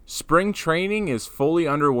Spring training is fully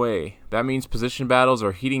underway. That means position battles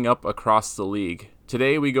are heating up across the league.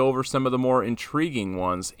 Today we go over some of the more intriguing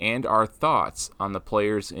ones and our thoughts on the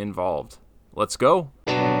players involved. Let's go.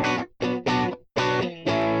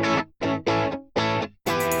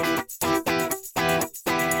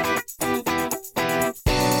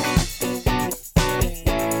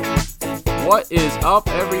 What is up,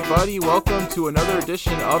 everybody? Welcome to another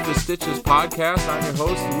edition of the Stitches Podcast. I'm your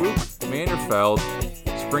host, Luke Manderfeld.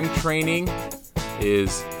 Spring training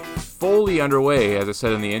is fully underway, as I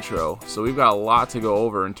said in the intro. So we've got a lot to go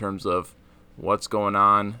over in terms of what's going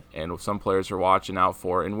on and what some players are watching out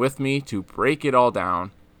for. And with me to break it all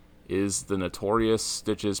down is the notorious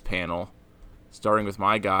Stitches panel, starting with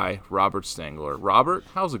my guy, Robert Stangler. Robert,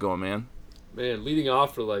 how's it going, man? Man, leading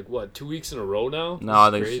off for 2 weeks in a row now? No,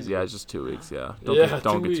 I think it's just 2 weeks, yeah.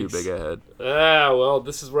 Don't get too big ahead. Well,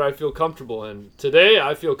 this is where I feel comfortable. And today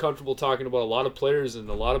I feel comfortable talking about a lot of players and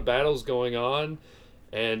a lot of battles going on.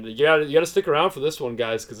 And you gotta stick around for this one,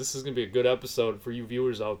 guys, because this is going to be a good episode for you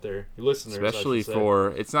viewers out there, you listeners. Especially for,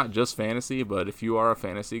 it's not just fantasy, but if you are a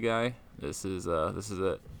fantasy guy, this is a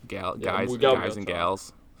guys and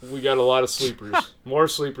gals. We got a lot of sleepers. More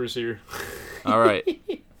sleepers here. All right.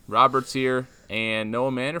 Robert's here, and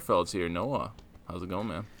Noah Manderfeld's here. Noah, how's it going,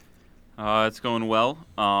 man? It's going well.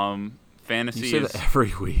 Fantasy you say that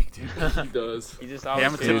every week, dude. He does. He just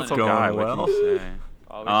always feels going guy, well.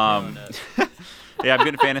 Yeah, I'm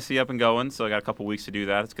getting fantasy up and going, so I got a couple weeks to do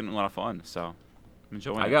that. It's getting a lot of fun, so I'm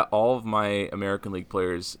enjoying it. I got all of my American League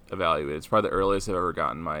players evaluated. It's probably the earliest I've ever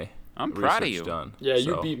gotten my proud of you. done. Yeah,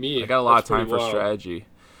 you beat me. I got a lot of time for strategy.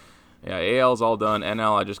 Yeah, AL's all done.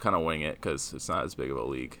 NL, I just kind of wing it because it's not as big of a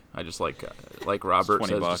league. I just like Robert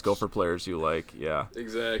says, just go for players you like. Yeah,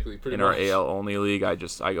 exactly. In our AL only league, I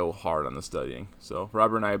go hard on the studying. So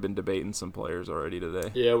Robert and I have been debating some players already today.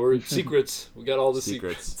 Yeah, we're secrets. We got all the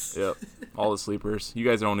secrets. Yep, all the sleepers. You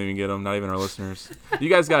guys don't even get them. Not even our listeners. You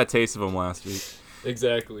guys got a taste of them last week.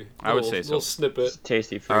 Exactly. I would say so. Little snippet. It's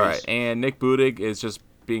tasty freeze. All right, and Nick Budig is just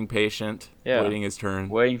being patient, waiting his turn.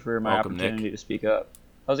 Waiting for my Welcome, opportunity Nick. to speak up.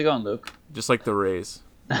 How's it going, Luke? Just like the Rays,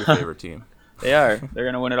 your favorite team. They are. They're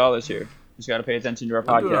going to win it all this year. Just got to pay attention to our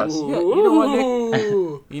podcast. Yeah, you know what, Nick?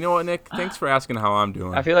 You know what, Nick? Thanks for asking how I'm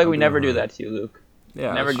doing. I feel like we never do that to you, Luke.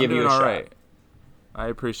 Yeah, never give you a shot. Right. I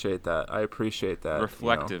appreciate that.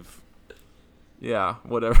 Reflective. You know. Yeah,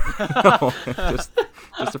 whatever. No,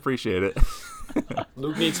 just appreciate it.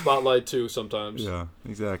 Luke needs spotlight too sometimes. Yeah,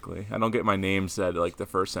 exactly. I don't get my name said like the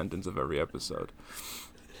first sentence of every episode.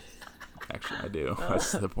 Actually, I do.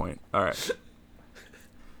 That's the point. All right.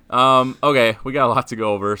 Okay, we got a lot to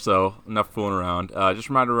go over, so enough fooling around. Just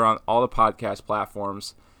a reminder, we're on all the podcast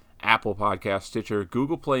platforms: Apple Podcasts, Stitcher,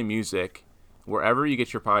 Google Play Music. Wherever you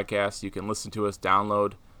get your podcasts, you can listen to us,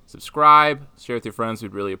 download, subscribe, share with your friends.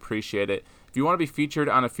 We'd really appreciate it. If you want to be featured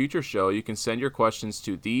on a future show, you can send your questions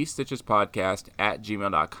to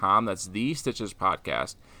thestitchespodcast@gmail.com. That's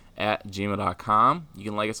thestitchespodcast@gmail.com. You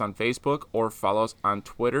can like us on Facebook or follow us on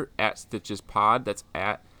Twitter @StitchesPod. That's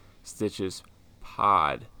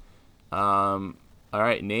 @StitchesPod. All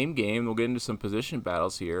right, name game. We'll get into some position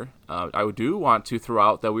battles here. I do want to throw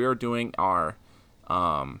out that we are doing our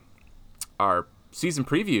season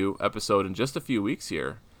preview episode in just a few weeks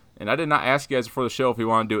here. And I did not ask you guys before the show if we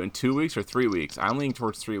want to do it in 2 weeks or 3 weeks. I'm leaning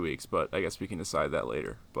towards 3 weeks, but I guess we can decide that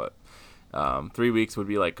later. But 3 weeks would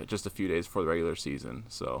be like just a few days before the regular season.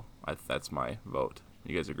 So that's my vote.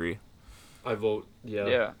 You guys agree? I vote yeah.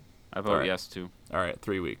 Yeah. I vote yes, too. All right,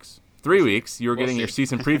 3 weeks. 3 weeks, you're getting your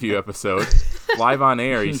season preview episode live on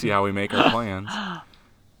air. You see how we make our plans.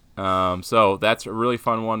 So that's a really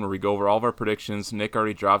fun one where we go over all of our predictions. Nick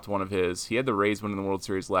already dropped one of his. He had the Rays winning the World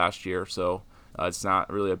Series last year, so it's not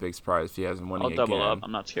really a big surprise if he hasn't won I'll again. double up.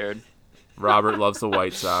 I'm not scared. Robert loves the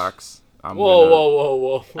White Sox.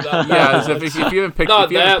 Whoa! Yeah, if you haven't picked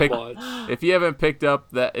up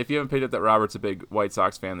that Robert's a big White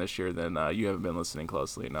Sox fan this year, then you haven't been listening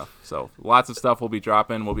closely enough. So lots of stuff we'll be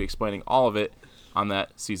dropping. We'll be explaining all of it on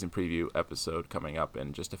that season preview episode coming up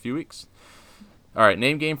in just a few weeks. All right,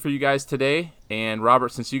 name game for you guys today. And Robert,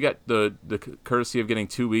 since you got the courtesy of getting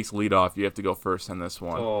 2 weeks lead off, you have to go first on this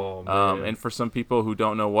one. Oh, man. And for some people who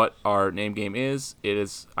don't know what our name game is,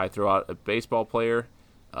 I throw out a baseball player,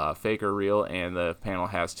 fake or real, and the panel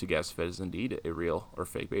has to guess if it is indeed a real or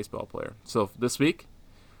fake baseball player. So this week,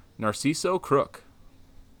 Narciso Crook.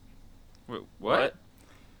 Wait, what?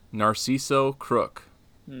 Narciso Crook.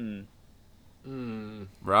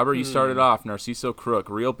 Robert, you started off. Narciso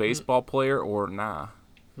Crook, real baseball player or nah?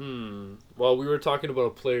 Well, we were talking about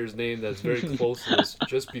a player's name that's very close to this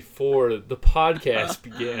just before the podcast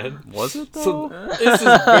began. Was it, though? So this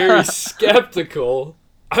is very skeptical.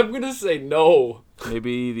 I'm gonna say no.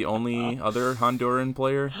 Maybe the only other Honduran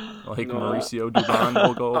player, like No. Mauricio Dubon,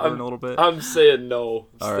 will go over in a little bit. I'm saying no.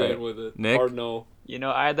 I'm All staying right. with it. Nick? Hard no. You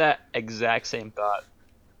know, I had that exact same thought.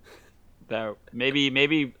 That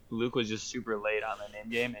maybe Luke was just super late on the name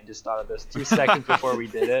game and just thought of this 2 seconds before we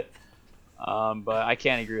did it. But I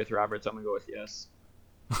can't agree with Robert, so I'm gonna go with yes.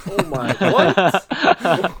 Oh my! What?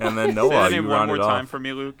 And then Say Noah, that you name one round more it time off. for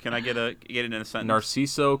me, Luke. Can I get it in a sentence?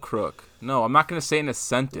 Narciso Crook. No, I'm not going to say in a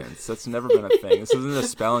sentence. That's never been a thing. This isn't a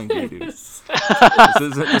spelling bee, dude. This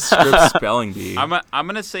isn't a script spelling bee. I'm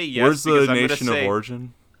gonna say yes. Where's because the I'm nation gonna say, of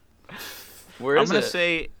origin? Where I'm is gonna it?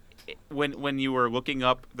 say when you were looking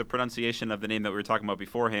up the pronunciation of the name that we were talking about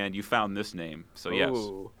beforehand, you found this name. So yes.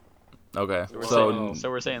 Ooh. Okay, So we're so saying- so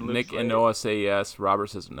we're saying Luke's Nick late. and Noah say yes. Robert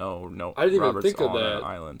says no. No, I didn't even Robert's think of on that. an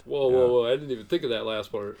island. Whoa! I didn't even think of that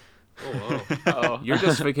last part. Oh wow. Oh. Your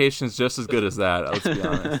justification is just as good as that. Let's be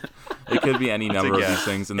honest. It could be any That's a number of guess. these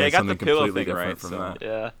things, and Yeah, I then got something the pillow completely thing different right, from so- that.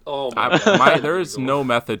 Yeah. Oh my God. There is no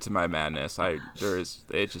method to my madness. It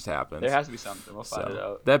just happens. There has to be something. We'll find it So,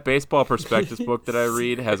 out. that baseball prospectus book that I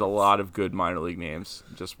read has a lot of good minor league names.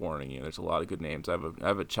 Just warning you, there's a lot of good names. I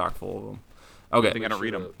have a chock full of them. Okay, think I don't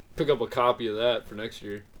read them. Pick up a copy of that for next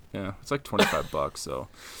year. yeah, it's like $25. So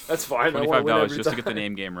That's fine. I wanna win $25 every just to get the time.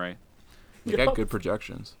 name game right. you got good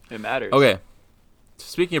projections. It matters. Okay,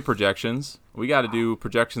 speaking of projections, we got to do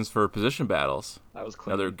projections for position battles. That was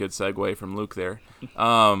clean. Another good segue from Luke there.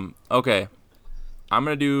 Okay, I'm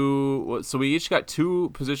gonna do. So we each got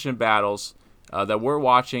 2 position battles that we're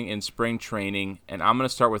watching in spring training, and I'm gonna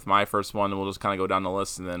start with my first one, and we'll just kind of go down the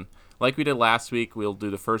list, and then, like we did last week, we'll do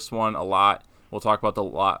the first one a lot. We'll talk about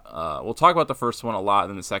the first one a lot,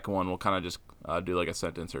 and then the second one we'll kind of just do like a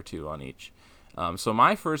sentence or 2 on each. So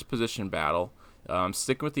my first position battle,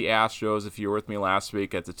 sticking with the Astros. If you were with me last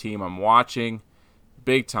week, at the team I'm watching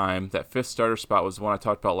big time. That 5th starter spot was the one I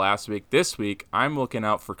talked about last week. This week, I'm looking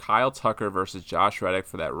out for Kyle Tucker versus Josh Reddick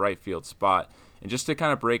for that right field spot. And just to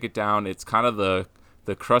kind of break it down, it's kind of the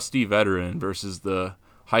crusty veteran versus the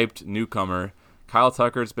hyped newcomer. Kyle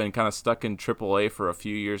Tucker's been kind of stuck in AAA for a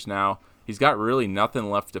few years now. He's got really nothing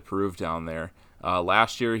left to prove down there.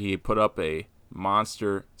 Last year, he put up a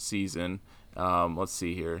monster season. Let's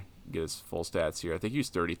see here. Get his full stats here. I think he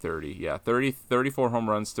was 30-30. Yeah, 34 home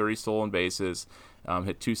runs, 30 stolen bases,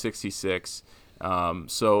 hit 266.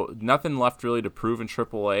 So nothing left really to prove in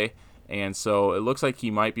AAA. And so it looks like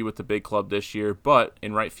he might be with the big club this year. But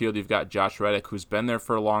in right field, you've got Josh Reddick, who's been there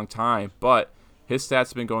for a long time, but his stats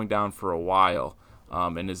have been going down for a while.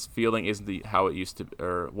 And his fielding isn't how it used to,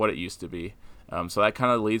 or what it used to be. So that kind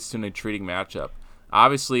of leads to an intriguing matchup.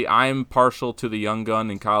 Obviously, I'm partial to the young gun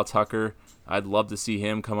in Kyle Tucker. I'd love to see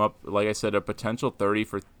him come up, like I said, a potential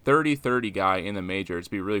 30 guy in the majors.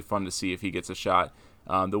 It'd be really fun to see if he gets a shot.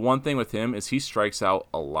 The one thing with him is he strikes out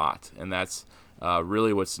a lot, and that's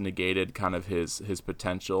really what's negated kind of his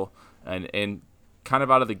potential. And kind of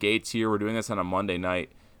out of the gates here, we're doing this on a Monday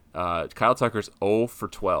night. Kyle Tucker's 0 for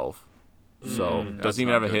 12. So doesn't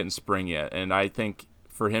even have a hit in spring yet. And I think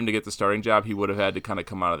for him to get the starting job, he would have had to kind of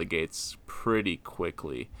come out of the gates pretty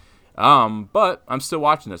quickly. But I'm still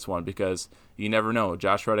watching this one because you never know.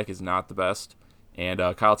 Josh Reddick is not the best. And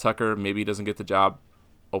Kyle Tucker, maybe he doesn't get the job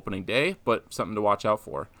opening day, but something to watch out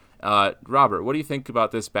for. Robert, what do you think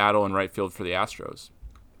about this battle in right field for the Astros?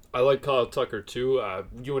 I like Kyle Tucker too.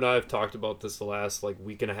 You and I have talked about this the last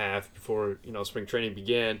week and a half before spring training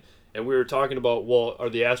began, and we were talking about, well, are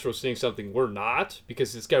the Astros seeing something we're not?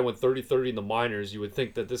 Because this guy went 30-30 in the minors. You would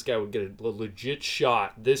think that this guy would get a legit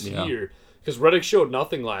shot this year. Because Reddick showed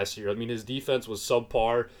nothing last year. I mean, his defense was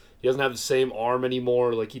subpar. He doesn't have the same arm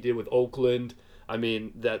anymore like he did with Oakland. I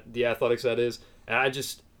mean, the Athletics, that is. And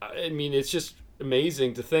it's just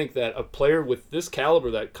amazing to think that a player with this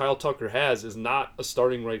caliber that Kyle Tucker has is not a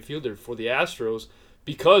starting right fielder for the Astros,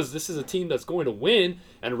 because this is a team that's going to win.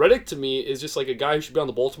 And Reddick, to me, is just like a guy who should be on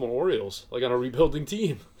the Baltimore Orioles, like on a rebuilding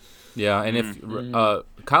team. Yeah, and if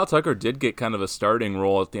Kyle Tucker did get kind of a starting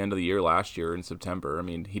role at the end of the year last year in September. I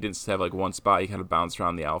mean, he didn't have one spot. He kind of bounced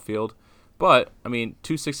around the outfield. But, I mean,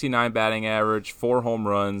 269 batting average, 4 home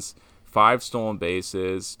runs, 5 stolen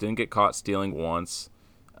bases, didn't get caught stealing once.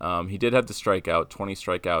 He did have the strikeout, 20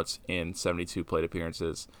 strikeouts in 72 plate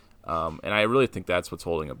appearances. And I really think that's what's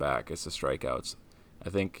holding him back, is the strikeouts. I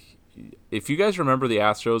think if you guys remember the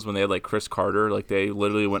Astros when they had Chris Carter, they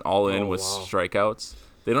literally went all in with strikeouts.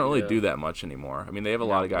 They don't really do that much anymore. I mean, they have a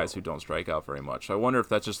lot of guys who don't strike out very much. So I wonder if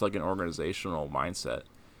that's just an organizational mindset.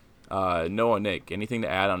 Noah, Nick, anything to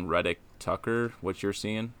add on Reddick, Tucker, what you're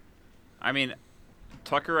seeing? I mean,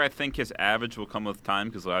 Tucker, I think his average will come with time,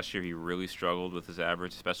 because last year he really struggled with his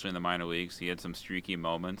average, especially in the minor leagues. He had some streaky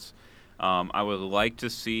moments. I would like to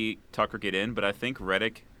see Tucker get in, but I think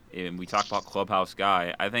Reddick, and we talk about clubhouse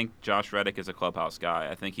guy, I think Josh Reddick is a clubhouse guy.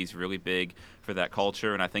 I think he's really big for that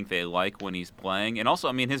culture, and I think they like when he's playing. And also,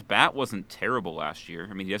 I mean, his bat wasn't terrible last year.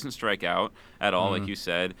 I mean, he doesn't strike out at all, like you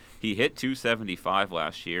said. He hit 275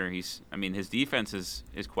 last year. His defense is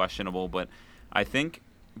questionable, but I think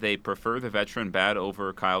they prefer the veteran bat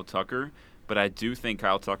over Kyle Tucker. But I do think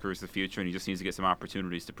Kyle Tucker is the future, and he just needs to get some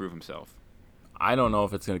opportunities to prove himself. I don't know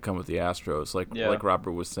if it's going to come with the Astros. Like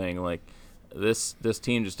Robert was saying, like this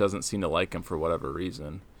team just doesn't seem to like him for whatever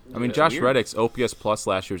reason. I mean, Josh Reddick's OPS plus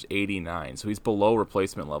last year is 89, so he's below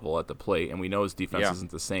replacement level at the plate, and we know his defense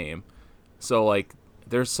isn't the same. So, like,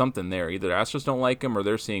 there's something there. Either Astros don't like him or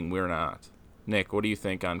they're seeing we're not. Nick, what do you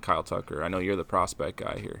think on Kyle Tucker? I know you're the prospect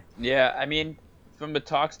guy here. Yeah, I mean, from the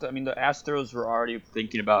talks, the Astros were already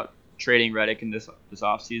thinking about trading Reddick in this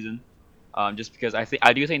offseason, just because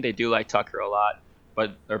I do think they do like Tucker a lot,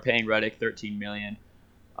 but they're paying Reddick $13 million,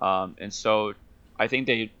 and so I think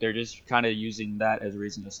they're just kind of using that as a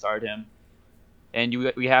reason to start him.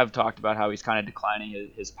 And we have talked about how he's kind of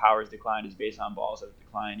declining. His power's declined. His base on balls have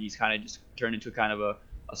declined. He's kind of just turned into kind of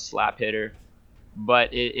a slap hitter.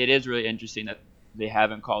 But it is really interesting that they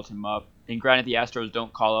haven't called him up. And granted, the Astros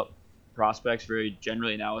don't call up prospects very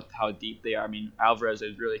generally now with how deep they are. I mean, Alvarez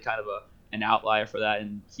is really kind of an outlier for that,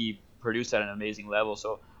 and he produced at an amazing level.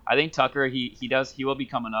 So I think Tucker, he will be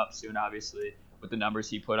coming up soon, obviously, with the numbers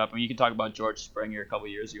he put up. I mean, you can talk about George Springer a couple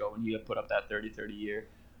of years ago when he had put up that 30-30 year.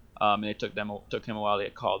 And it took him a while to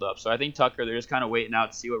get called up. So I think Tucker, they're just kind of waiting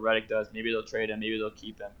out to see what Reddick does. Maybe they'll trade him, maybe they'll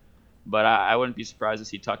keep him. But I wouldn't be surprised to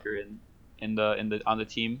see Tucker on the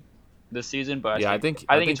team this season. But I think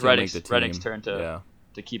it's Reddick's turn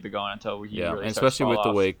to keep it going until he really and starts especially to with fall the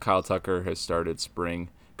off. way Kyle Tucker has started spring,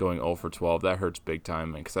 going 0 for 12, that hurts big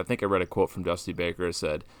time. Because I think I read a quote from Dusty Baker that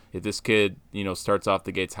said, if this kid, starts off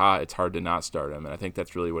the gates hot, it's hard to not start him. And I think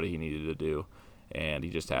that's really what he needed to do. And he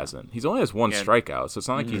just hasn't. He's only has one strikeout, so it's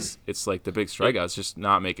not like it's like the big strikeout. It's just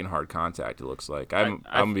not making hard contact, it looks like. I'm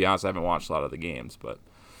going to be honest, I haven't watched a lot of the games. But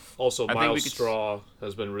also, Miles Straw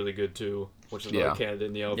has been really good, too, which is another candidate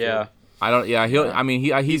in the outfield. Yeah.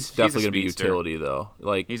 He's definitely going to be utility, though.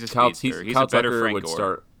 Like, he's a Kyle better Tucker Frank would Gore.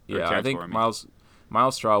 start. Yeah, I think Transforming.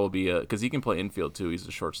 Miles Straw will be because he can play infield too. He's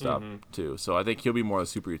a shortstop too, so I think he'll be more of a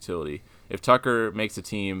super utility. If Tucker makes a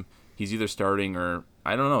team, he's either starting or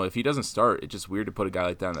I don't know. If he doesn't start, it's just weird to put a guy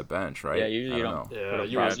like that on the bench, right? Yeah, usually you don't don't. know.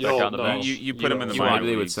 Yeah, you don't know. You put him in the Maybe minor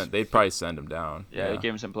they leagues. they'd probably send him down. Yeah, it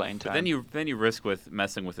gives him playing time. But then you risk with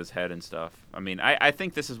messing with his head and stuff. I mean, I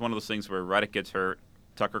think this is one of those things where Reddick gets hurt,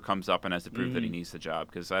 Tucker comes up and has to prove that he needs the job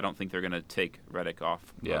because I don't think they're going to take Reddick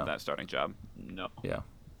off of that starting job. No. Yeah.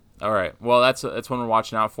 All right. Well, that's one we're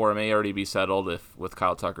watching out for. It may already be settled with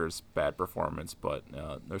Kyle Tucker's bad performance, but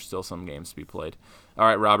there's still some games to be played. All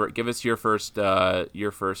right, Robert, give us your first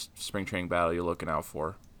spring training battle you're looking out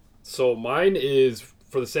for. So mine is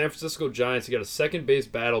for the San Francisco Giants. You got a second base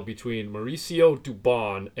battle between Mauricio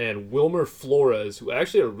Dubon and Wilmer Flores, who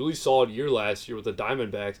actually had a really solid year last year with the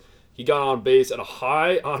Diamondbacks. He got on base at a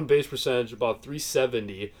high on base percentage, about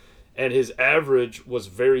 370, and his average was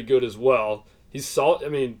very good as well. He's solid. I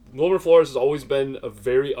mean, Wilmer Flores has always been a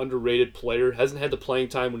very underrated player. Hasn't had the playing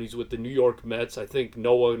time when he's with the New York Mets. I think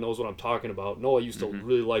Noah knows what I'm talking about. Noah used to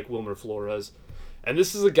really like Wilmer Flores. And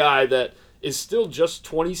this is a guy that is still just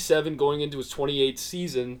 27 going into his 28th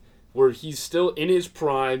season, where he's still in his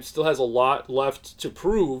prime, still has a lot left to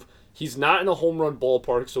prove. He's not in a home run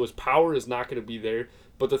ballpark, so his power is not going to be there.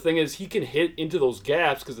 But the thing is, he can hit into those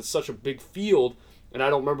gaps because it's such a big field. And I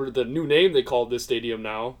don't remember the new name they called this stadium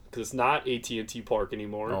now because it's not AT&T Park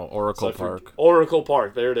anymore. Oh, Oracle Park. Oracle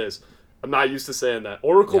Park. There it is. I'm not used to saying that.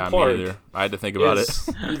 Oracle Park. Me neither. I had to think about it.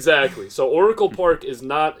 Exactly. So Oracle Park is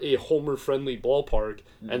not a homer-friendly ballpark,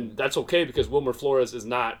 and that's okay because Wilmer Flores is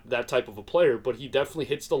not that type of a player, but he definitely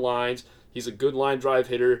hits the lines. He's a good line drive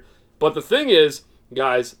hitter. But the thing is,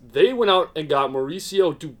 guys, they went out and got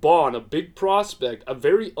Mauricio Dubon, a big prospect, a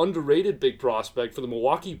very underrated big prospect for the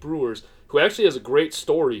Milwaukee Brewers, who actually has a great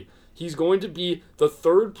story. He's going to be the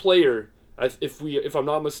third player, if I'm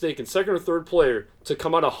not mistaken, second or third player to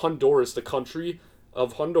come out of Honduras, the country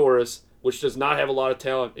of Honduras, which does not have a lot of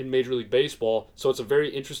talent in Major League Baseball. So it's a very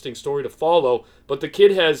interesting story to follow. But the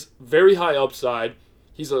kid has very high upside.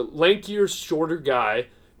 He's a lankier, shorter guy,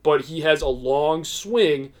 but he has a long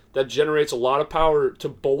swing that generates a lot of power to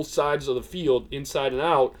both sides of the field, inside and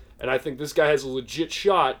out. And I think this guy has a legit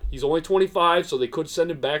shot. He's only 25, so they could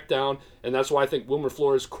send him back down. And that's why I think Wilmer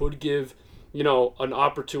Flores could give, an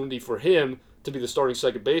opportunity for him to be the starting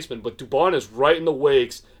second baseman. But Dubon is right in the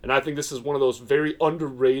wakes, and I think this is one of those very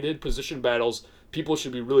underrated position battles people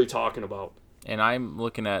should be really talking about. And I'm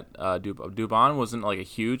looking at Dubon wasn't like a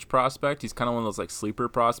huge prospect. He's kind of one of those like sleeper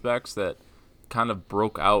prospects that kind of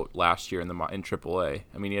broke out last year in AAA.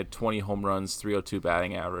 I mean, he had 20 home runs, 302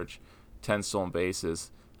 batting average, 10 stolen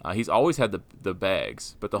bases. He's always had the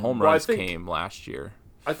bags, but the home runs came last year.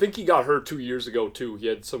 I think he got hurt 2 years ago too. He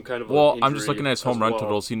had some kind of I'm just looking at his home run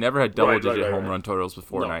totals. He never had double-digit home run totals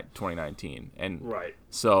before 2019. And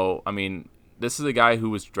so, I mean, this is a guy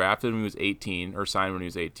who was drafted when he was 18 or signed when he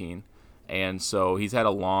was 18. And so he's had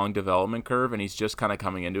a long development curve, and he's just kind of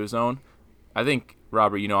coming into his own. I think,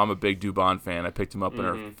 Robert, I'm a big Dubon fan. I picked him up in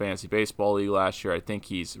our fantasy baseball league last year. I think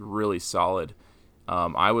he's really solid.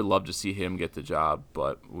 I would love to see him get the job,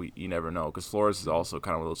 but you never know, because Flores is also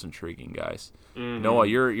kind of one of those intriguing guys. Noah,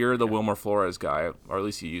 you're the Wilmer Flores guy, or at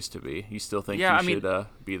least you used to be. You still think he should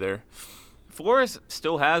be there? Flores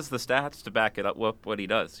still has the stats to back it up what he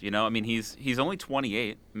does. I mean, he's only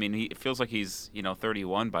 28. I mean, it feels like he's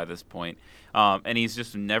 31 by this point, and he's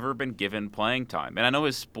just never been given playing time. And I know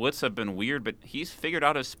his splits have been weird, but he's figured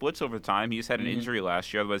out his splits over time. He just had an injury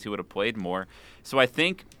last year, otherwise he would have played more. So I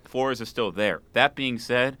think Flores is still there. That being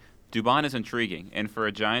said, Dubon is intriguing, and for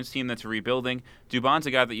a Giants team that's rebuilding, Dubon's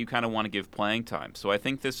a guy that you kind of want to give playing time. So I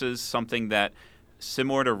think this is something that,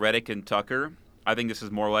 similar to Reddick and Tucker, I think this is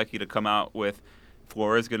more likely to come out with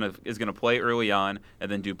Flores is gonna play early on, and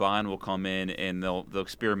then Dubon will come in and they'll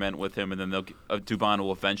experiment with him, and then Dubon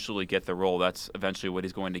will eventually get the role. That's eventually what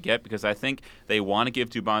he's going to get, because I think they want to give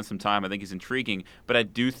Dubon some time. I think he's intriguing, but I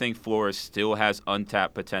do think Flores still has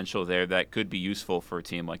untapped potential there that could be useful for a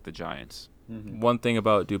team like the Giants. One thing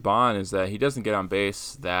about Dubon is that he doesn't get on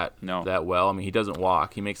base that well. I mean, he doesn't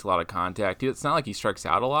walk. He makes a lot of contact. It's not like he strikes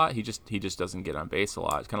out a lot. He just doesn't get on base a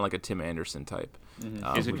lot. It's kind of like a Tim Anderson type.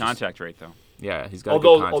 He's a contact rate, though. Yeah, he's got a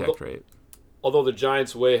good contact rate. Although the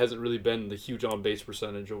Giants' way hasn't really been the huge on-base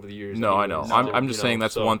percentage over the years. No, I know. I'm just saying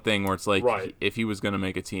that's one thing where it's like if he was going to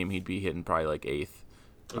make a team, he'd be hitting probably like 8th.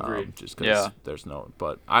 Agreed. Just because there's no –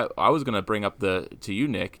 but I was going to bring up to you,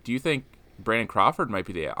 Nick. Do you think Brandon Crawford might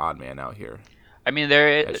be the odd man out here? I mean,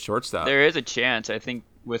 at shortstop. There is a chance. I think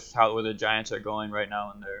with where the Giants are going right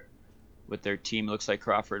now and with their team, it looks like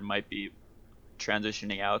Crawford might be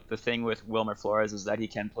transitioning out. The thing with Wilmer Flores is that he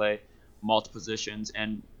can play multiple positions.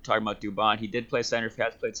 And talking about Dubon, he has played center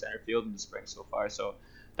field in the spring so far, so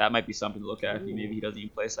that might be something to look at. Maybe he doesn't even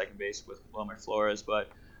play second base with Wilmer Flores, but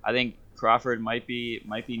I think Crawford might be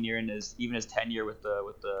nearing his tenure with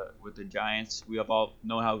the Giants. We all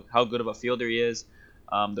know how good of a fielder he is.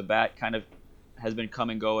 The bat kind of has been come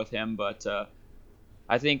and go with him, but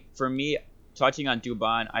I think for me, touching on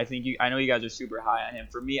Dubon, I know you guys are super high on him.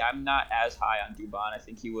 For me, I'm not as high on Dubon. I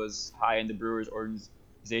think he was high in the Brewers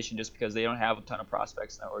organization just because they don't have a ton of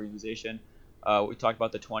prospects in that organization. We talked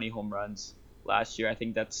about the 20 home runs last year. I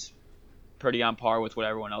think that's pretty on par with what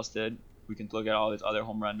everyone else did. We can look at all his other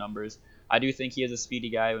home run numbers. I do think he is a speedy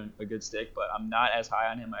guy and a good stick, but I'm not as high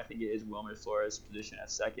on him. I think it is Wilmer Flores' position at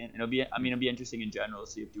second. And it'll be interesting in general to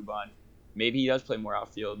see if Dubon, maybe he does play more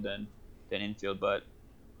outfield than infield, but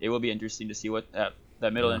it will be interesting to see what that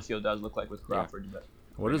middle infield does look like with Crawford. Yeah.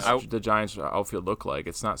 What does the Giants' outfield look like?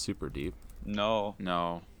 It's not super deep. No.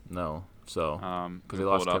 So because they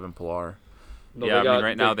lost Kevin Pillar.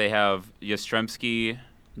 Now they have Yastrzemski,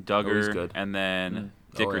 Duggar, and then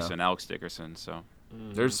Dickerson, Alex Dickerson. So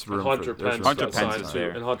there's room Hunter for Pence is there,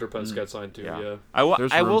 and Hunter Pence got signed too. Yeah. I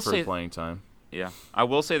will say playing time. Yeah, I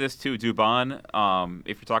will say this too, Dubon.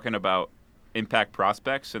 If you're talking about impact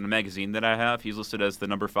prospects in the magazine that I have, he's listed as the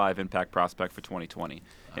number 5 impact prospect for 2020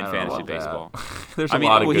 in fantasy baseball. There's a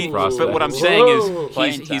lot of good prospects. But what I'm saying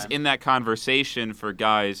is he's in that conversation for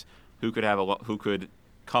guys who could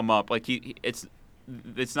come up. Like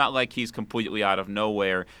it's not like he's completely out of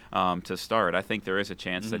nowhere to start. I think there is a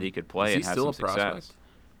chance that he could play and have some success.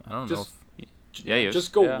 I don't know.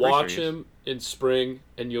 Just go watch him in spring,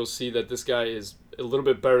 and you'll see that this guy is a little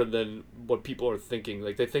bit better than what people are thinking.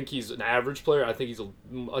 Like, they think he's an average player. I think he's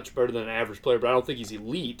much better than an average player, but I don't think he's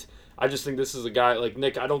elite. I just think this is a guy like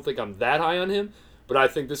Nick. I don't think I'm that high on him, but I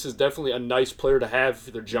think this is definitely a nice player to have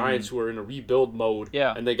for the Giants who are in a rebuild mode.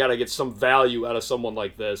 Yeah. And they got to get some value out of someone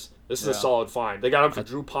like this. This is a solid find. They got him for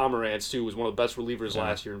Drew Pomeranz, too, who was one of the best relievers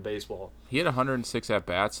last year in baseball. He had 106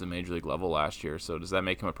 at-bats at the Major League level last year, so does that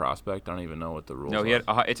make him a prospect? I don't even know what the rules are.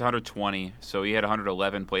 No, it's 120, so he had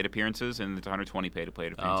 111 plate appearances, and it's 120 plate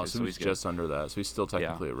appearances. Oh, so he's just under that, so he's still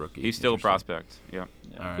technically a rookie. He's still a prospect, yeah.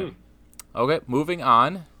 All right. Okay, moving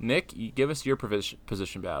on. Nick, give us your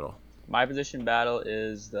position battle. My position battle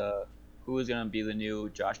is who is going to be the new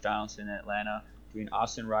Josh Donaldson in Atlanta between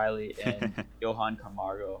Austin Riley and Johan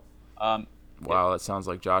Camargo. Wow, that sounds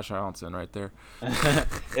like Josh Donaldson right there.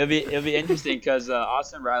 It'll be interesting because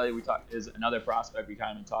Austin Riley is another prospect we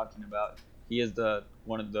kind of been talking about. He is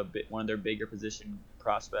one of their bigger position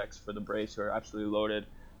prospects for the Braves, who are absolutely loaded.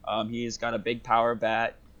 He's got a big power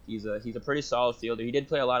bat. He's a pretty solid fielder. He did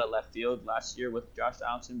play a lot of left field last year with Josh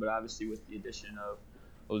Donaldson, but obviously with the addition of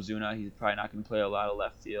Ozuna, he's probably not going to play a lot of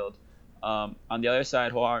left field. On the other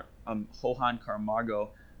side, Johan Camargo,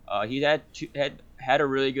 he had a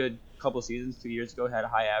really good couple seasons 2 years ago, had a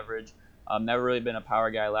high average. Never really been a power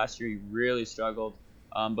guy. Last year he really struggled.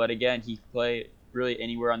 But again, he can play really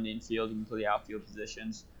anywhere on the infield. He can play the outfield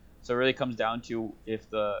positions. So it really comes down to if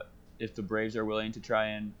the Braves are willing to try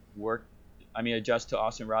and adjust to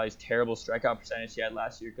Austin Riley's terrible strikeout percentage he had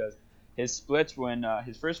last year, because his splits when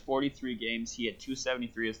his first 43 games he had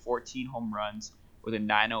 273 with 14 home runs with a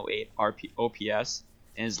 908 OPS.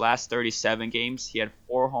 In his last 37 games, he had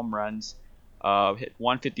 4 home runs, hit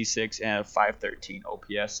 156 and a 513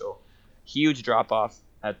 OPS. So huge drop off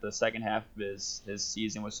at the second half of his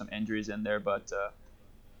season with some injuries in there. But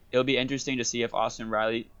it'll be interesting to see if Austin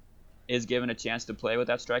Riley is given a chance to play with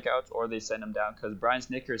that strikeouts or they send him down, because Brian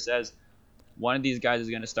Snitker says one of these guys is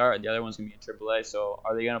going to start and the other one's going to be in AAA. So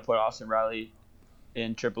are they going to put Austin Riley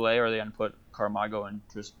in AAA, or are they going to put Camargo in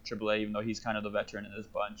AAA, even though he's kind of the veteran in this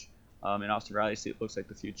bunch? And Austin Riley looks like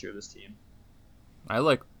the future of this team.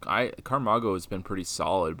 Camargo has been pretty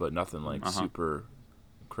solid, but nothing like super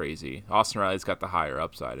crazy. Austin Riley's got the higher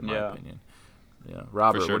upside in my opinion. Yeah,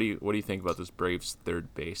 Robert, sure. what do you think about this Braves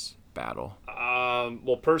third base battle?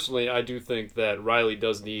 Well, personally, I do think that Riley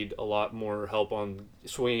does need a lot more help on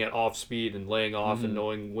swinging at off speed and laying off and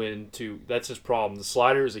knowing when to. That's his problem. The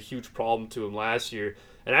slider is a huge problem to him last year.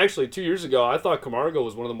 And actually, 2 years ago, I thought Camargo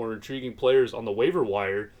was one of the more intriguing players on the waiver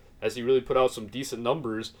wire, as he really put out some decent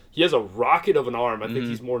numbers. He has a rocket of an arm. I think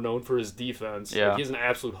he's more known for his defense. Yeah. Like, he's an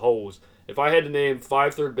absolute hose. If I had to name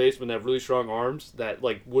 5 third basemen that have really strong arms that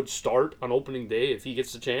would start on opening day if he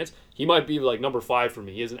gets the chance, he might be number 5 for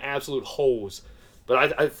me. He is an absolute hose.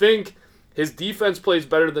 But I think his defense plays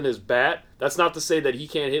better than his bat. That's not to say that he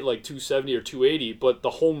can't hit 270 or 280, but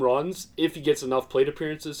the home runs, if he gets enough plate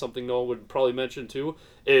appearances, something Noah would probably mention too,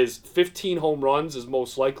 is 15 home runs is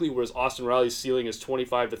most likely, whereas Austin Riley's ceiling is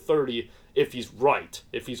 25 to 30 if he's right.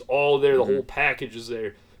 If he's all there, the whole package is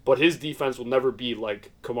there. But his defense will never be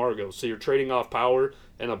like Camargo. So you're trading off power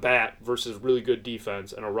and a bat versus really good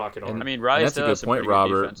defense and a rocket arm. Riley that's a still good has some point, pretty good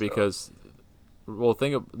Robert, defense, because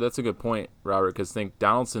that's a good point, Robert, because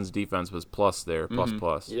Donaldson's defense was plus there,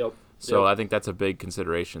 plus. Yep. So I think that's a big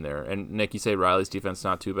consideration there. And Nick, you say Riley's defense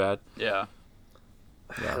not too bad? Yeah.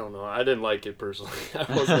 I don't know. I didn't like it personally.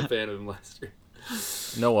 I wasn't a fan of him last year.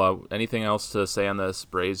 Noah, anything else to say on this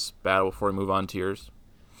Braves battle before we move on to yours?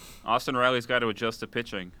 Austin Riley's got to adjust to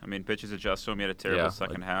pitching. Pitches adjust to him. He had a terrible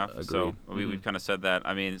second half. Agreed. So we've kind of said that.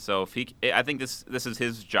 So if I think this is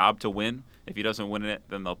his job to win. If he doesn't win it,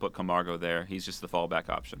 then they'll put Camargo there. He's just the fallback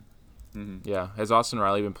option. Yeah. Has Austin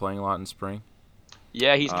Riley been playing a lot in spring?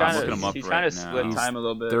 Yeah, he's kind right of split now. time a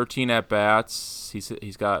little bit. 13 at bats.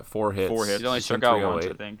 He's got 4 hits. 4 hits. He's only He's struck been out once, I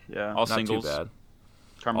 308. think. Yeah. All Not singles. too bad.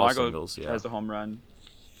 Camargo singles, has the home run.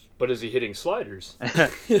 But is he hitting sliders? Yeah,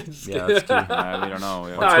 that's key. We don't know.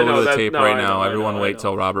 Yeah. Let's I go know to the that- tape no, right I know, now. I Everyone know, wait I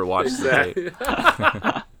till know. Robert watches Exactly.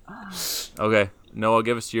 the tape. Okay. Noah,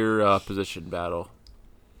 give us your position battle.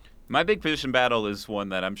 My big position battle is one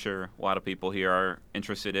that I'm sure a lot of people here are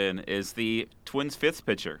interested in, is the Twins' 5th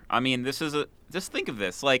pitcher. Just think of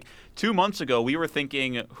this. 2 months ago, we were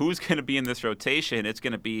thinking, who's going to be in this rotation? It's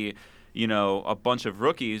going to be, a bunch of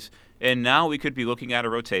rookies. And now we could be looking at a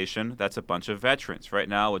rotation that's a bunch of veterans. Right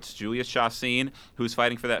now, it's Julius Chassin, who's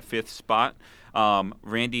fighting for that 5th spot,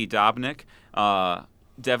 Randy Dobnik,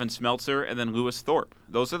 Devin Smeltzer, and then Lewis Thorpe.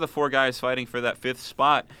 Those are the 4 guys fighting for that 5th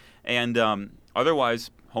spot. And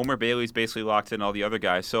otherwise, Homer Bailey's basically locked in all the other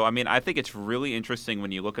guys. So, I think it's really interesting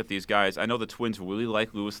when you look at these guys. I know the Twins really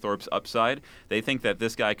like Lewis Thorpe's upside. They think that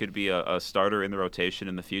this guy could be a starter in the rotation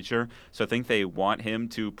in the future. So I think they want him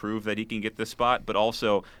to prove that he can get this spot. But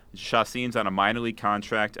also, Chassin's on a minor league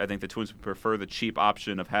contract. I think the Twins would prefer the cheap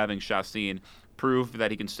option of having Chassin prove that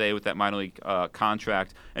he can stay with that minor league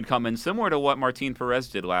contract and come in similar to what Martin Perez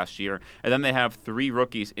did last year. And then they have 3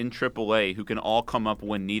 rookies in AAA who can all come up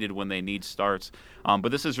when needed, when they need starts.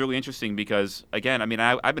 But this is really interesting because, again,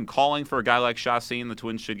 I've been calling for a guy like Chassin. The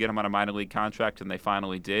Twins should get him on a minor league contract, and they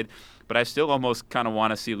finally did. But I still almost kind of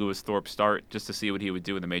want to see Lewis Thorpe start just to see what he would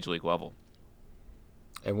do in the major league level.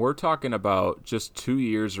 And we're talking about just 2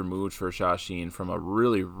 years removed for Shashin from a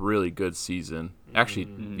really, really good season. Actually,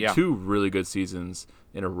 Yeah. 2 really good seasons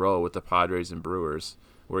in a row with the Padres and Brewers,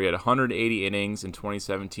 where he had 180 innings in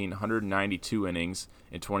 2017, 192 innings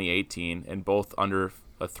in 2018, and both under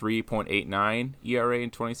a 3.89 ERA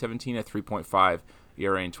in 2017, a 3.5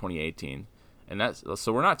 ERA in 2018. And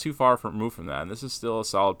so we're not too far removed from that. And this is still a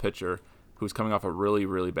solid pitcher who's coming off a really,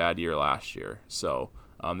 really bad year last year. So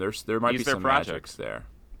there might be some magics there.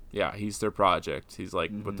 Yeah, he's their project. He's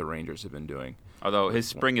like what the Rangers have been doing. Although his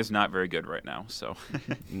spring is not very good right now, so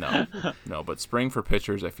No, but spring for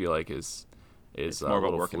pitchers, I feel like is it's a more about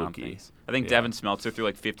little working on fluky. things. I think Yeah. Devin Smeltzer threw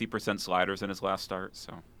like 50% sliders in his last start,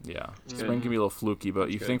 so Yeah, spring can be a little fluky,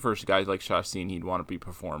 but you think for guys like Shashin, he'd want to be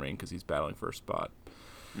performing because he's battling for a spot.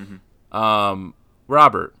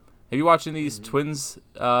 Robert, have you watched any of these Twins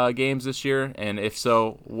games this year? And if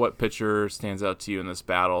so, what pitcher stands out to you in this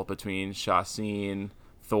battle between Shashin,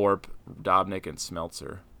 Thorpe, Dobnik, and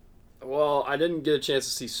Smeltzer? Well, I didn't get a chance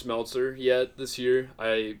to see Smeltzer yet this year.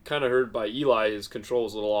 I kind of heard by Eli his control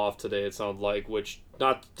is a little off today, it sounded like, which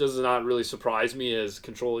does not really surprise me as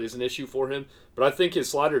control is an issue for him. But I think his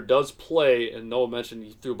slider does play, and Noah mentioned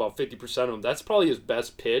he threw about 50% of them. That's probably his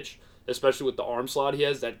best pitch, especially with the arm slot he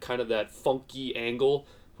has, that kind of that funky angle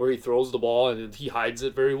where he throws the ball and he hides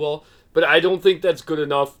it very well. But I don't think that's good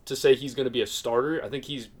enough to say he's going to be a starter. I think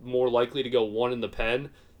he's more likely to go one in the pen,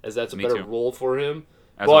 as that's a Me better too. role for him.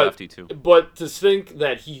 as a lefty too. But to think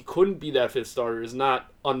that he couldn't be that fifth starter is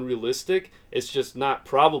not unrealistic. It's just not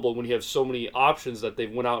probable when you have so many options that they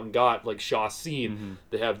went out and got, like Shashin.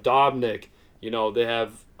 They have Dobnik. They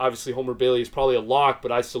have, obviously, Homer Bailey is probably a lock,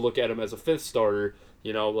 but I still look at him as a fifth starter.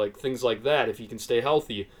 Like things like that, if he can stay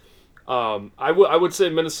healthy. I would say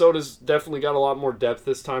Minnesota's definitely got a lot more depth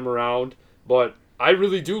this time around, but I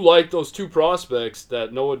really do like those two prospects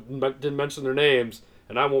that Noah didn't mention their names,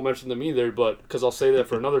 and I won't mention them either, but because I'll say that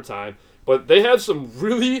for another time. But they have some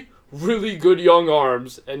really, really good young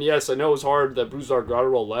arms, and yes, I know it's hard that Brusdar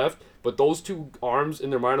Graterol left, but those two arms in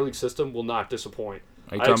their minor league system will not disappoint.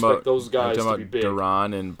 Are you I talking expect about those guys to be big.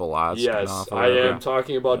 Duran and Balazs? Yes, I am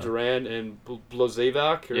talking about Duran and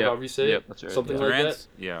Blazevac, or however you say it, that's right. something like Durant's,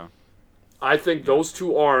 that. yeah. I think those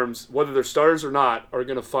two arms, whether they're starters or not, are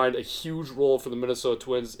going to find a huge role for the Minnesota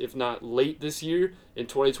Twins, if not late this year, in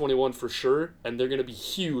 2021 for sure. And they're going to be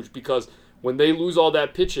huge because when they lose all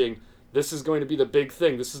that pitching, this is going to be the big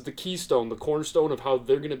thing. This is the keystone, the cornerstone of how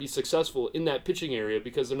they're going to be successful in that pitching area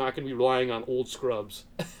because they're not going to be relying on old scrubs.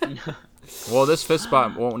 Well, this fifth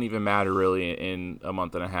spot won't even matter really in a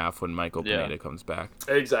month and a half when Michael Pineda comes back.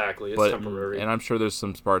 Exactly. It's temporary. And I'm sure there's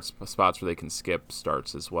some spots where they can skip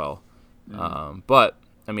starts as well. But,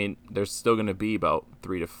 I mean, there's still going to be about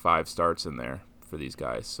 3 to 5 starts in there for these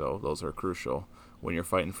guys, so those are crucial when you're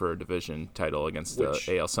fighting for a division title against the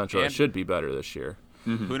AL Central. It should be better this year.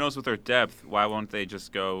 Who knows with their depth? Why won't they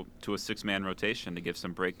just go to a 6-man rotation to give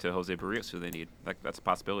some break to Jose Barrios, who they need? That's a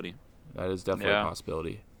possibility. That is definitely a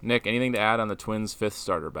possibility. Nick, anything to add on the Twins' fifth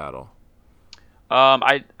starter battle?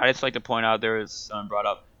 I just like to point out there was someone brought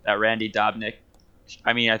up that Randy Dobnik.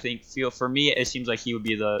 I mean, for me, it seems like he would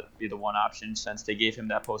be the one option since they gave him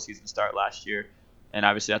that postseason start last year, and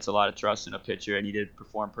obviously that's a lot of trust in a pitcher, and he did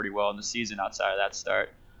perform pretty well in the season outside of that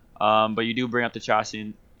start. But you do bring up the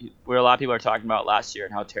Chassin, where a lot of people are talking about last year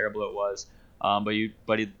and how terrible it was.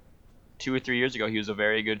 But 2 or 3 years ago, he was a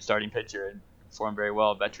very good starting pitcher and performed very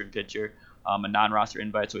well, a veteran pitcher, a non-roster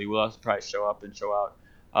invite, so he will probably show up and show out.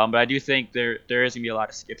 But I do think there is going to be a lot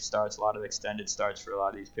of skip starts, a lot of extended starts for a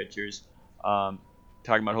lot of these pitchers.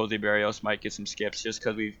 Talking about Jose Barrios might get some skips just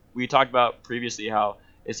because we talked about previously how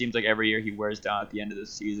it seems like every year he wears down at the end of the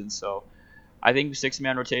season. So I think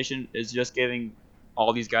 6-man rotation is just giving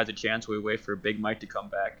all these guys a chance. We wait for Big Mike to come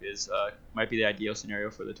back might be the ideal scenario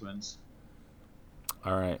for the Twins.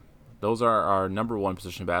 All right. Those are our number one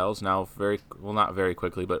position battles. Now, not very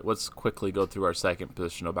quickly, but let's quickly go through our second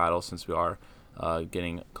positional battle since we are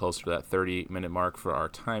getting closer to that 30-minute mark for our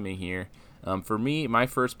timing here. For me, my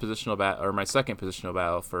second positional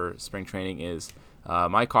battle for spring training is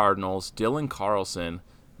my Cardinals, Dylan Carlson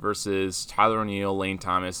versus Tyler O'Neill, Lane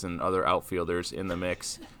Thomas, and other outfielders in the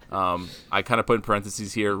mix. I kind of put in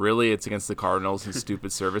parentheses here, really it's against the Cardinals and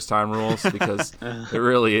stupid service time rules because it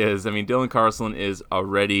really is. I mean, Dylan Carlson is a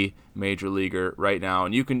ready major leaguer right now,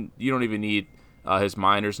 and you don't even need his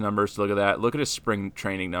minors numbers to look at that. Look at his spring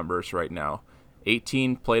training numbers right now.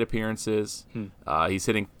 18 plate appearances. He's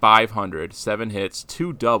hitting .500, 7 hits,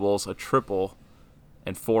 2 doubles, a triple,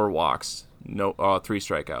 and 4 walks. 3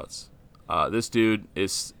 strikeouts. This dude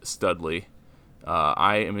is studly.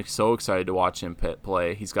 I am so excited to watch him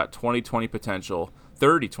play. He's got 20-20 potential,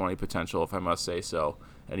 30-20 potential, if I must say so.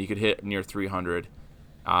 and he could hit near 300.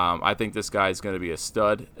 I think this guy is going to be a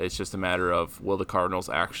stud. It's just a matter of will the Cardinals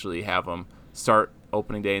actually have him start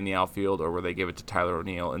opening day in the outfield, or will they give it to Tyler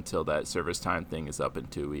O'Neill until that service time thing is up in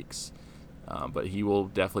 2 weeks? But he will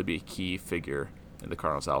definitely be a key figure in the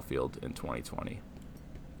Cardinals outfield in 2020.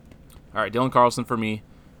 All right, Dylan Carlson for me.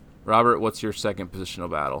 Robert, what's your second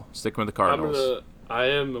positional battle? Sticking with the Cardinals.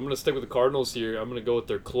 I'm gonna stick with the Cardinals here. I'm gonna go with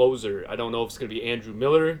their closer. I don't know if it's gonna be Andrew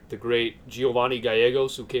Miller, the great Giovanni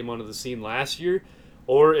Gallegos who came onto the scene last year,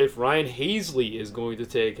 or if Ryan Helsley is going to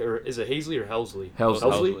take, or is it Helsley or Helsley?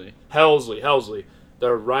 Helsley.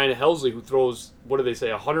 The Ryan Helsley who throws, what do they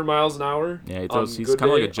say, 100 miles an hour? Yeah, he's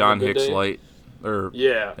kind of like a John Hicks light.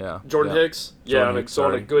 Jordan Hicks. On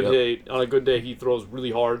a good day he throws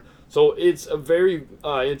really hard. So it's a very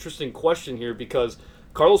interesting question here because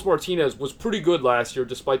Carlos Martinez was pretty good last year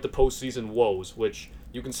despite the postseason woes, which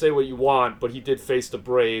you can say what you want, but he did face the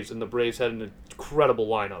Braves, and the Braves had an incredible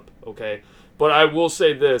lineup, okay? But I will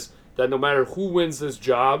say this, that no matter who wins this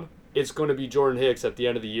job, it's going to be Jordan Hicks at the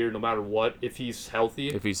end of the year, no matter what, if he's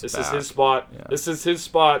healthy. This is his spot. Yeah. This is his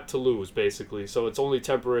spot to lose, basically. So it's only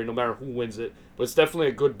temporary, no matter who wins it. But it's definitely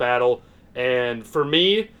a good battle. And for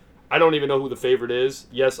me, I don't even know who the favorite is.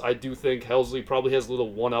 Yes, I do think Helsley probably has a little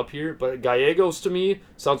one-up here, but Gallegos to me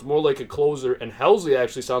sounds more like a closer, and Helsley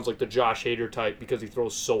actually sounds like the Josh Hader type because he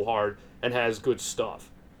throws so hard and has good stuff.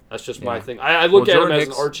 That's just my thing. I look at him as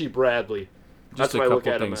an Archie Bradley. Just a couple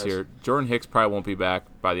things here. Jordan Hicks probably won't be back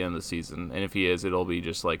by the end of the season, and if he is, it'll be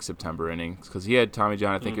just like September innings because he had Tommy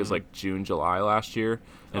John. I think it was like June, July last year,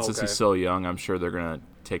 and since he's so young, I'm sure they're gonna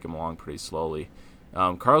take him along pretty slowly.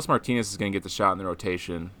 Carlos Martinez is gonna get the shot in the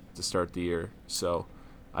rotation to start the year, so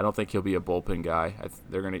I don't think he'll be a bullpen guy.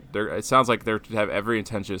 It sounds like they have every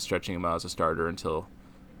intention of stretching him out as a starter until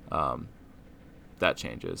that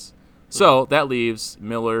changes. So that leaves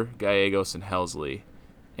Miller, Gallegos, and Helsley.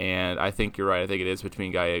 And I think you're right. I think it is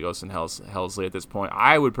between Gallegos and Helsley at this point.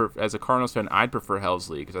 I would, as a Cardinals fan, I'd prefer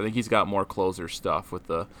Helsley because I think he's got more closer stuff with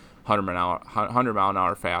the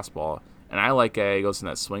 100-mile-an-hour fastball. And I like Gallegos in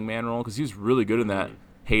that swingman role because he was really good in that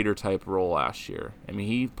Hader-type role last year. I mean,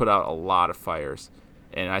 he put out a lot of fires.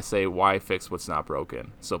 And I say, why fix what's not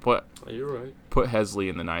broken? So you're right. Put Helsley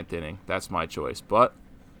in the ninth inning. That's my choice. But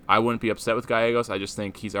I wouldn't be upset with Gallegos. I just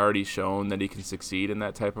think he's already shown that he can succeed in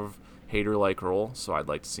that type of Hader-like role, so I'd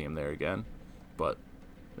like to see him there again. But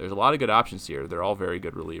there's a lot of good options here. They're all very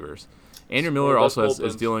good relievers. Andrew Miller also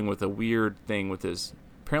is dealing with a weird thing with his.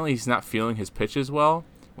 Apparently, he's not feeling his pitches well,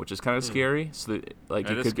 which is kind of scary. So it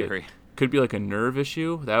could be like a nerve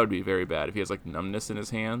issue. That would be very bad if he has like numbness in his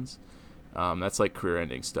hands. That's like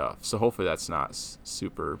career-ending stuff. So hopefully that's not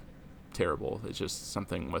super terrible. It's just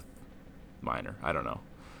something with minor. I don't know.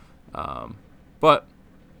 But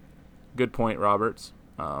good point, Roberts.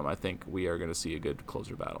 I think we are going to see a good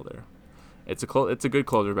closer battle there. It's a good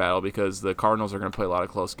closer battle because the Cardinals are going to play a lot of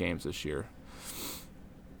close games this year.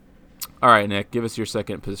 All right, Nick, give us your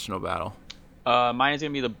second positional battle. Mine is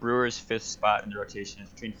going to be the Brewers' fifth spot in the rotation.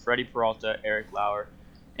 It's between Freddie Peralta, Eric Lauer,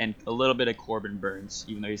 and a little bit of Corbin Burns,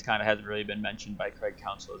 even though he's kind of hasn't really been mentioned by Craig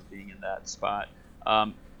Counsell as being in that spot.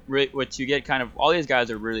 What you get kind of, all these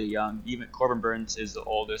guys are really young. Even Corbin Burns is the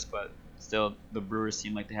oldest, but still the Brewers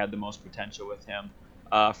seem like they had the most potential with him.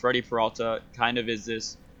 Freddie Peralta kind of is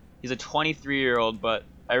this. He's a 23-year-old, but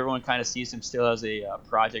everyone kind of sees him still as a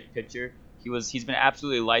project pitcher. He's been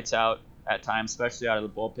absolutely lights out at times, especially out of the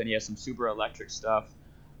bullpen. He has some super electric stuff.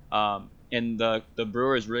 And the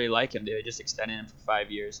Brewers really like him. They just extended him for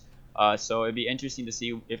 5 years. So it'd be interesting to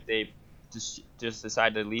see if they just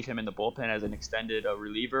decide to leave him in the bullpen as an extended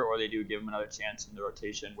reliever, or they do give him another chance in the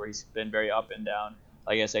rotation where he's been very up and down.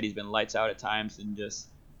 Like I said, he's been lights out at times and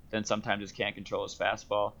then sometimes just can't control his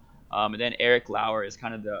fastball. And then Eric Lauer is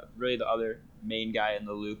kind of the other main guy in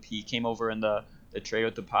the loop. He came over in the trade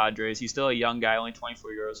with the Padres. He's still a young guy, only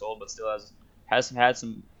 24 years old, but still has had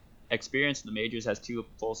some experience in the majors, has 2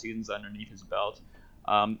 full seasons underneath his belt.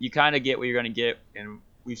 You kind of get what you're going to get, and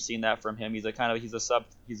we've seen that from him. He's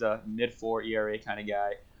a mid-4 ERA kind of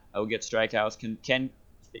guy. Will get strikeouts, can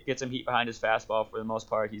get some heat behind his fastball for the most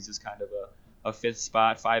part. He's just kind of a fifth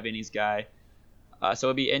spot, 5 innings guy. So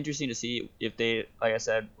it'd be interesting to see if they, like I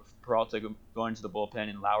said, with Peralta going to the bullpen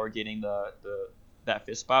and Lauer getting that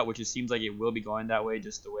fifth spot, which it seems like it will be going that way,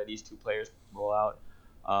 just the way these two players roll out.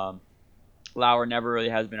 Lauer never really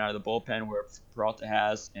has been out of the bullpen where Peralta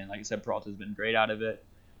has, and like I said, Peralta's been great out of it,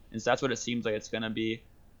 and so that's what it seems like it's gonna be.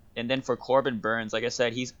 And then for Corbin Burns, like I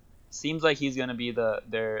said, seems like he's gonna be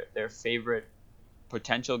their favorite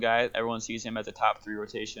potential guy. Everyone sees him as a top 3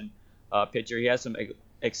 rotation pitcher. He has some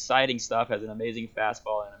exciting stuff, has an amazing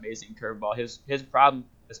fastball and an amazing curveball. His problem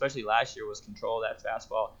especially last year, was control of that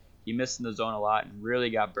fastball. He missed in the zone a lot and really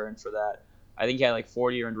got burned for that. I think he had like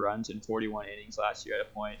 40 earned runs in 41 innings last year at a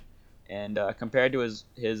point. And compared to his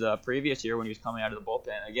previous year when he was coming out of the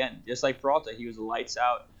bullpen, again, just like Peralta, he was lights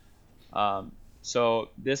out. So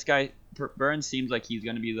this guy, Burns, seems like he's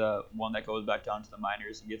going to be the one that goes back down to the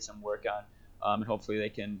minors and gets some work on. And hopefully they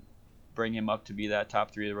can bring him up to be that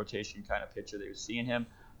top 3 of the rotation kind of pitcher that you're seeing him.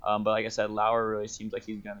 But like I said, Lauer really seems like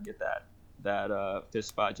he's going to get that fifth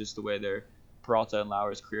spot just the way their Peralta and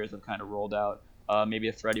Lauer's careers have kind of rolled out. Maybe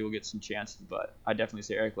if Freddie will get some chances, but I definitely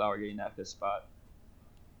say Eric Lauer getting that fifth spot.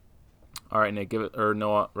 All right, Nick,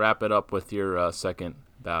 Noah, wrap it up with your second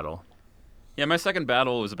battle. Yeah, my second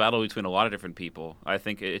battle was a battle between a lot of different people. I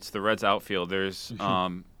think it's the Reds outfield. There's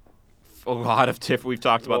a lot of different. We've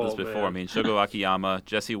talked about this before. Man. I mean, Shogo Akiyama,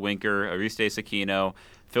 Jesse Winker, Aristides Aquino,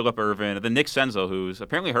 Philip Ervin, then Nick Senzel, who's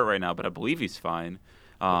apparently hurt right now, but I believe he's fine.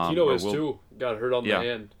 Aquino is too. Got hurt on the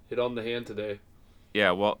hand. Hit on the hand today.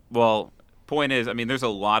 Yeah, well. Point is, I mean, there's a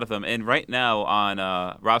lot of them, and right now on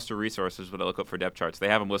roster resources, when I look up for depth charts, they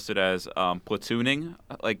have them listed as platooning,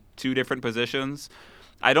 like 2 different positions.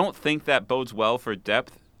 I don't think that bodes well for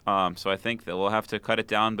depth, so I think that we'll have to cut it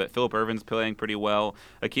down. But Philip Ervin's playing pretty well.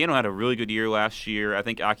 Aquino had a really good year last year. I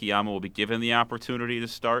think Akiyama will be given the opportunity to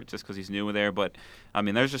start just because he's new there. But I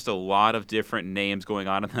mean, there's just a lot of different names going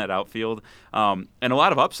on in that outfield, and a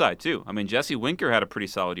lot of upside too. I mean, Jesse Winker had a pretty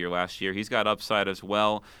solid year last year. He's got upside as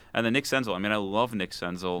well. And then Nick Senzel. I mean, I love Nick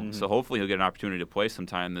Senzel, so hopefully he'll get an opportunity to play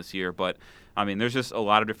sometime this year. But I mean, there's just a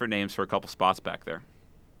lot of different names for a couple spots back there.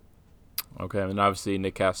 Okay, and obviously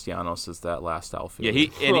Nick Castellanos is that last outfielder.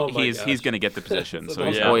 Yeah, he's going to get the position. So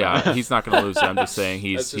Yeah. Oh yeah, he's not going to lose it. I'm just saying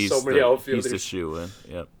he's so many outfielders. the shoe-in.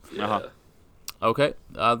 Yep. Yeah. Okay,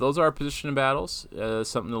 those are our position battles.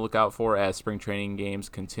 Something to look out for as spring training games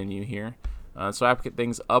continue here. So I have to get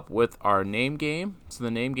things up with our name game. So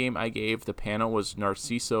the name game I gave the panel was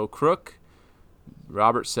Narciso Crook.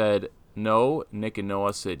 Robert said no. Nick and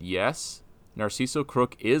Noah said yes. Narciso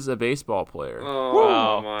Crook is a baseball player. Oh,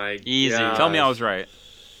 Wow. my Easy. gosh. Tell me I was right.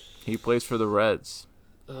 He plays for the Reds.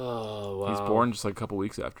 Oh, wow. He's born just like a couple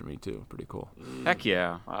weeks after me, too. Pretty cool. Heck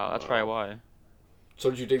yeah. Wow, that's probably why. So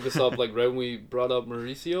did you dig this up like right when we brought up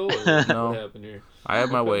Mauricio? Or No. What happened here? I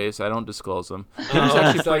have my ways. I don't disclose them. He was Oh,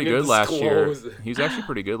 actually it's not pretty gonna good last year. disclose. He was actually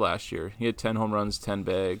pretty good last year. He had 10 home runs, 10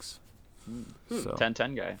 bags. So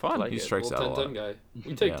 10-10 guy. Fun. I like he it. strikes out a 10-10 lot. guy.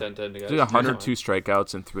 We take Yeah. 10-10 guys. He's got 102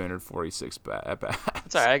 strikeouts and 346 at-bats.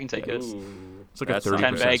 That's all right. I can take it. Ooh. It's like a That's 30%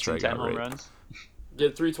 10 bags and 10 strikeout home rate. runs.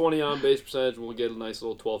 Get 320 on base percentage, and we'll get a nice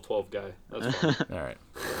little 12-12 guy. That's fine. All right.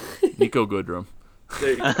 Nico Goodrum.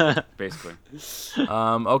 There you go. Basically.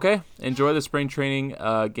 Okay. Enjoy the spring training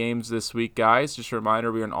games this week, guys. Just a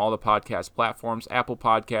reminder, we're on all the podcast platforms, Apple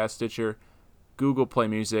Podcasts, Stitcher, Google Play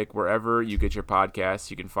Music, wherever you get your podcasts.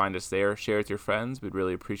 You can find us there. Share with your friends. We'd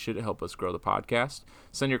really appreciate it. Help us grow the podcast.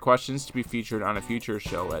 Send your questions to be featured on a future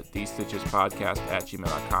show at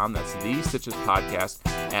thestitchespodcast@gmail.com. That's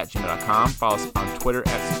thestitchespodcast@gmail.com. Follow us on Twitter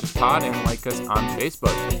 @stitchespod and like us on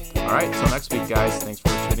Facebook. All right. Until next week, guys. Thanks for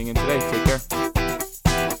tuning in today. Take care.